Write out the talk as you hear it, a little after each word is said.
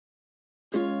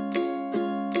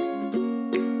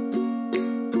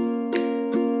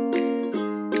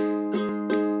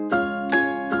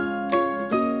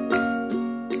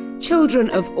Children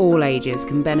of all ages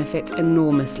can benefit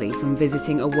enormously from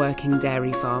visiting a working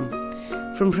dairy farm.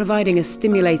 From providing a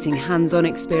stimulating hands-on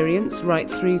experience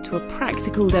right through to a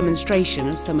practical demonstration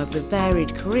of some of the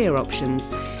varied career options,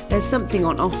 there's something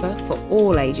on offer for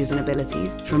all ages and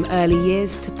abilities, from early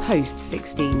years to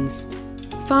post-16s.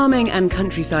 Farming and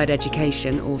Countryside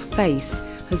Education, or FACE,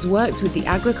 has worked with the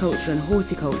Agriculture and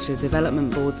Horticulture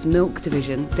Development Board's Milk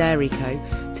Division, Dairy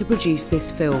Co, to produce this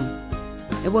film.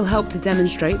 It will help to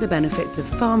demonstrate the benefits of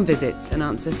farm visits and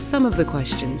answer some of the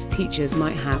questions teachers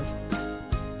might have.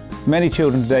 Many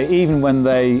children today, even when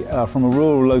they are from a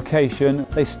rural location,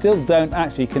 they still don't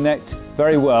actually connect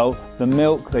very well the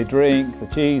milk they drink, the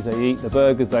cheese they eat, the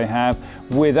burgers they have,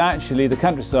 with actually the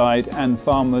countryside and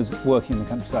farmers working in the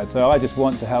countryside. So I just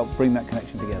want to help bring that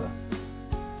connection together.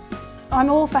 I'm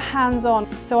all for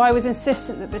hands-on, so I was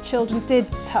insistent that the children did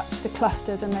touch the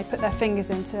clusters and they put their fingers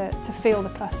in to feel the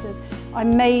clusters. I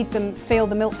made them feel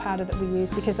the milk powder that we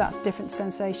use because that's a different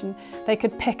sensation. They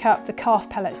could pick up the calf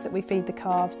pellets that we feed the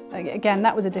calves. Again,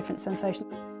 that was a different sensation.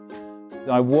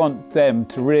 I want them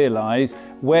to realise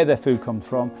where their food comes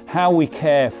from, how we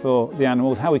care for the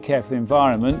animals, how we care for the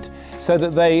environment, so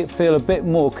that they feel a bit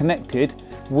more connected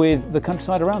with the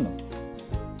countryside around them.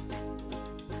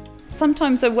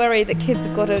 Sometimes I worry that kids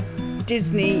have got a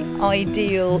Disney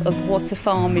ideal of what a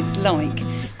farm is like,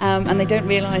 and they don't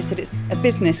realise that it's a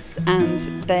business and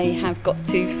they have got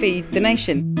to feed the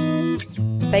nation.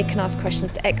 They can ask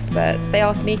questions to experts. They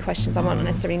ask me questions I might not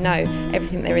necessarily know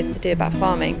everything there is to do about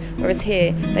farming, whereas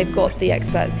here they've got the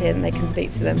experts here and they can speak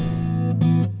to them.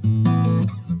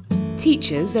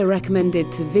 Teachers are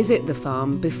recommended to visit the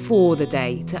farm before the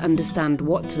day to understand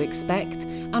what to expect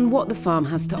and what the farm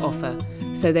has to offer,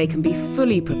 so they can be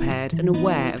fully prepared and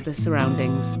aware of the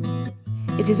surroundings.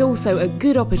 It is also a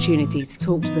good opportunity to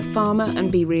talk to the farmer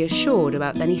and be reassured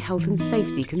about any health and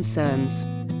safety concerns.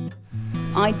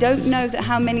 I don't know that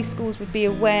how many schools would be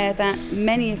aware that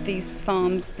many of these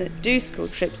farms that do school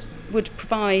trips would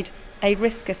provide a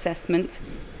risk assessment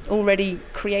already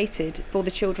created for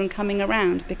the children coming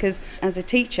around, because as a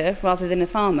teacher rather than a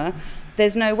farmer,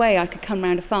 there's no way I could come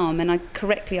around a farm and I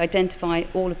correctly identify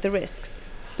all of the risks,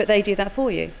 but they do that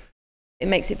for you. It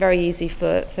makes it very easy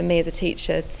for me as a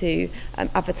teacher to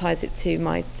advertise it to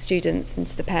my students and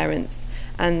to the parents,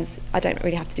 and I don't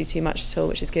really have to do too much at all,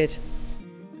 which is good.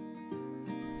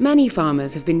 Many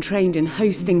farmers have been trained in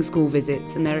hosting school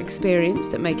visits and they're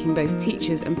experienced at making both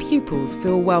teachers and pupils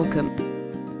feel welcome.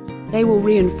 They will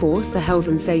reinforce the health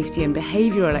and safety and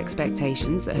behavioural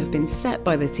expectations that have been set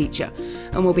by the teacher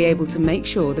and will be able to make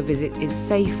sure the visit is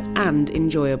safe and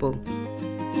enjoyable.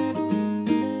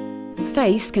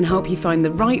 FACE can help you find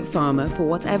the right farmer for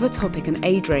whatever topic and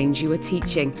age range you are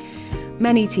teaching.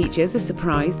 Many teachers are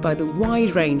surprised by the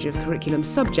wide range of curriculum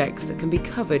subjects that can be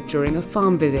covered during a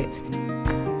farm visit.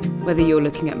 Whether you're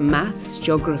looking at maths,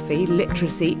 geography,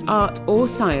 literacy, art or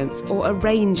science, or a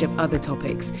range of other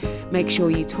topics, make sure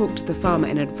you talk to the farmer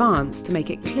in advance to make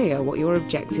it clear what your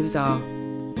objectives are.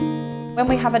 When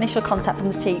we have initial contact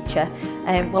from the teacher,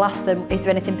 we'll ask them, is there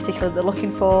anything particular they're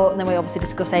looking for, and then we obviously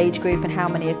discuss age group and how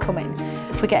many are coming.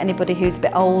 If we get anybody who's a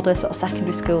bit older, sort of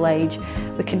secondary school age,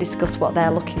 we can discuss what they're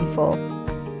looking for.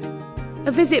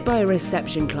 A visit by a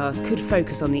reception class could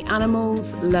focus on the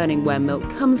animals, learning where milk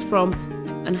comes from,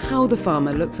 and how the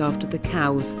farmer looks after the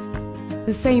cows.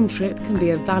 The same trip can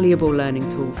be a valuable learning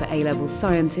tool for A-level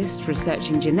scientists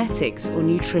researching genetics or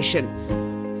nutrition.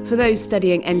 For those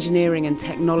studying engineering and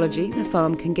technology, the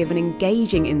farm can give an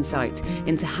engaging insight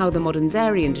into how the modern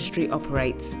dairy industry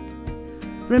operates.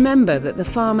 Remember that the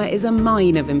farmer is a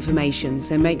mine of information,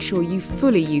 so make sure you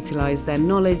fully utilise their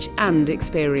knowledge and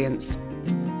experience.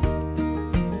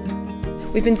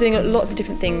 We've been doing lots of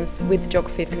different things with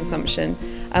geography of consumption,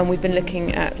 and we've been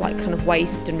looking at kind of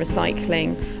waste and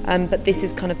recycling, but this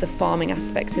is kind of the farming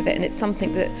aspect of it, and it's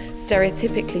something that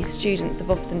stereotypically students have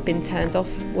often been turned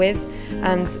off with,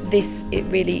 and it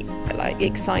really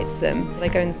excites them. They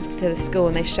go into the school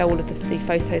and they show all of the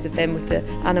photos of them with the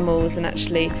animals, and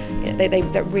actually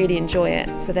they really enjoy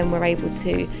it, so then we're able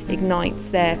to ignite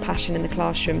their passion in the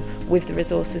classroom with the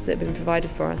resources that have been provided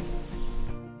for us.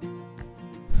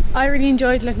 I really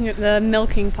enjoyed looking at the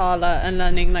milking parlour and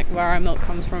learning where our milk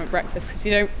comes from at breakfast, because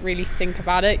you don't really think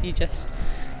about it, you just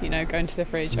go into the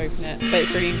fridge, open it, but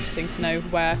it's really interesting to know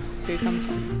where food comes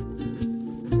from.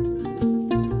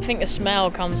 I think the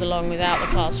smell comes along without the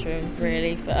classroom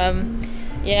really, but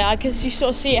yeah, because you sort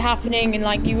of see it happening,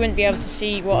 and you wouldn't be able to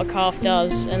see what a calf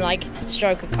does and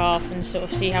stroke a calf and sort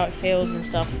of see how it feels and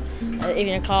stuff,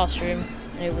 even in a classroom,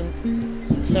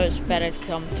 so it's better to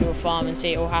come to a farm and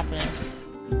see it all happening.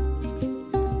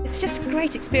 it's just a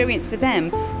great experience for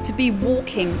them to be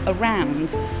walking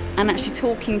around and actually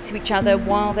talking to each other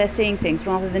while they're seeing things,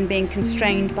 rather than being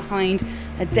constrained behind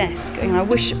a desk. And I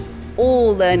wish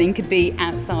all learning could be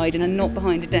outside and not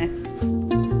behind a desk.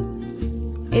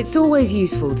 It's always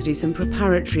useful to do some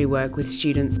preparatory work with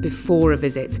students before a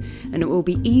visit, and it will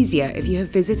be easier if you have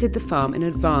visited the farm in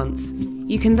advance.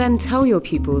 You can then tell your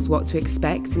pupils what to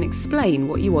expect and explain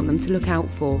what you want them to look out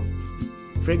for.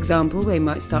 For example, they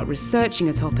might start researching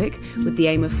a topic with the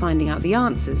aim of finding out the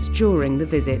answers during the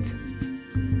visit.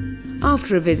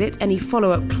 After a visit, any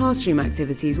follow-up classroom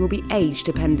activities will be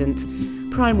age-dependent.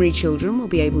 Primary children will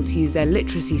be able to use their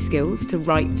literacy skills to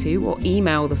write to or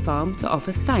email the farm to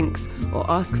offer thanks or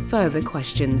ask further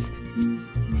questions.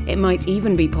 It might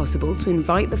even be possible to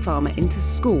invite the farmer into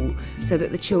school so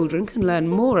that the children can learn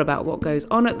more about what goes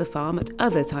on at the farm at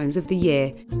other times of the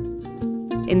year.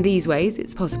 In these ways,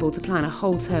 it's possible to plan a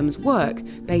whole term's work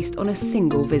based on a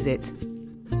single visit.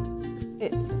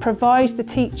 It provides the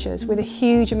teachers with a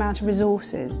huge amount of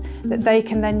resources that they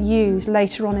can then use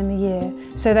later on in the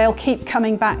year. So they'll keep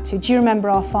coming back to, do you remember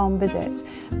our farm visit?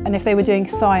 And if they were doing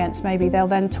science, maybe they'll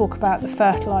then talk about the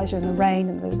fertiliser and the rain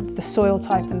and the soil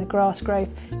type and the grass growth.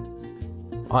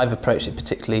 I've approached it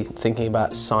particularly thinking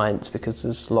about science because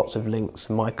there's lots of links,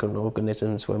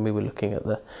 microorganisms, when we were looking at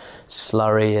the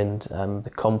slurry and the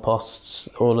composts,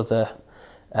 all of the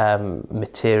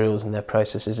materials and their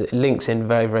processes. It links in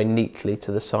very, very neatly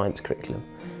to the science curriculum.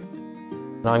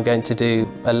 I'm going to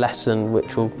do a lesson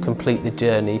which will complete the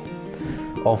journey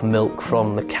of milk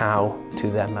from the cow to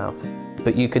their mouth.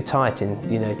 But you could tie it in,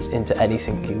 into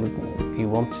anything you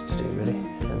wanted to do, really.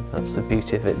 And that's the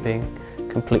beauty of it being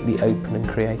completely open and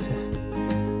creative.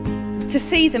 To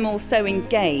see them all so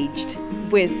engaged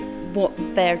with what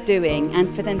they're doing,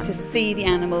 and for them to see the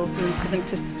animals and for them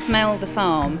to smell the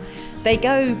farm, they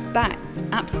go back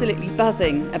absolutely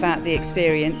buzzing about the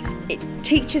experience. It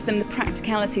teaches them the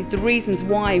practicalities, the reasons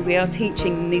why we are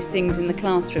teaching them these things in the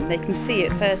classroom. They can see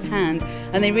it firsthand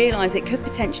and they realise it could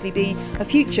potentially be a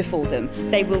future for them.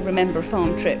 They will remember a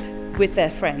farm trip with their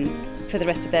friends for the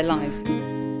rest of their lives.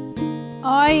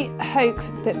 I hope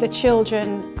that the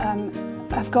children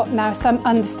have got now some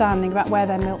understanding about where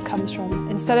their milk comes from.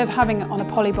 Instead of having it on a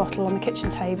poly bottle on the kitchen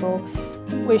table,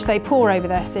 which they pour over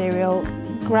their cereal,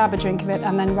 grab a drink of it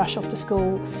and then rush off to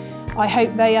school, I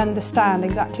hope they understand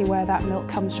exactly where that milk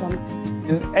comes from.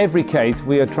 In every case,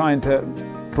 we are trying to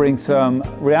bring some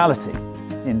reality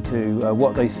into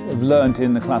what they have learnt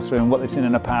in the classroom, what they've seen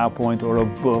in a PowerPoint or a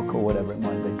book or whatever it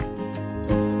might be.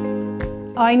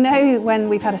 I know when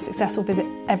we've had a successful visit,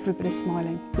 everybody's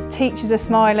smiling. The teachers are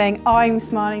smiling, I'm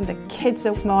smiling, the kids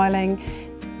are smiling.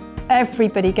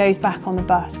 Everybody goes back on the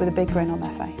bus with a big grin on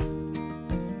their face.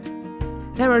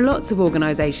 There are lots of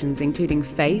organisations, including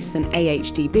FACE and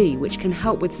AHDB, which can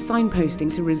help with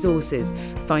signposting to resources,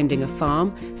 finding a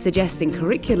farm, suggesting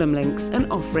curriculum links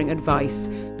and offering advice.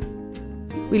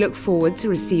 We look forward to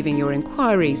receiving your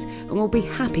inquiries and will be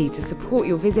happy to support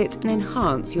your visit and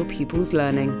enhance your pupils'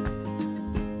 learning.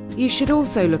 You should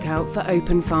also look out for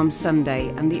Open Farm Sunday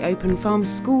and the Open Farm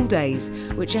School Days,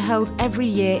 which are held every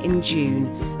year in June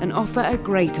and offer a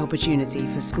great opportunity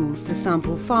for schools to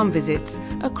sample farm visits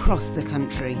across the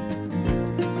country.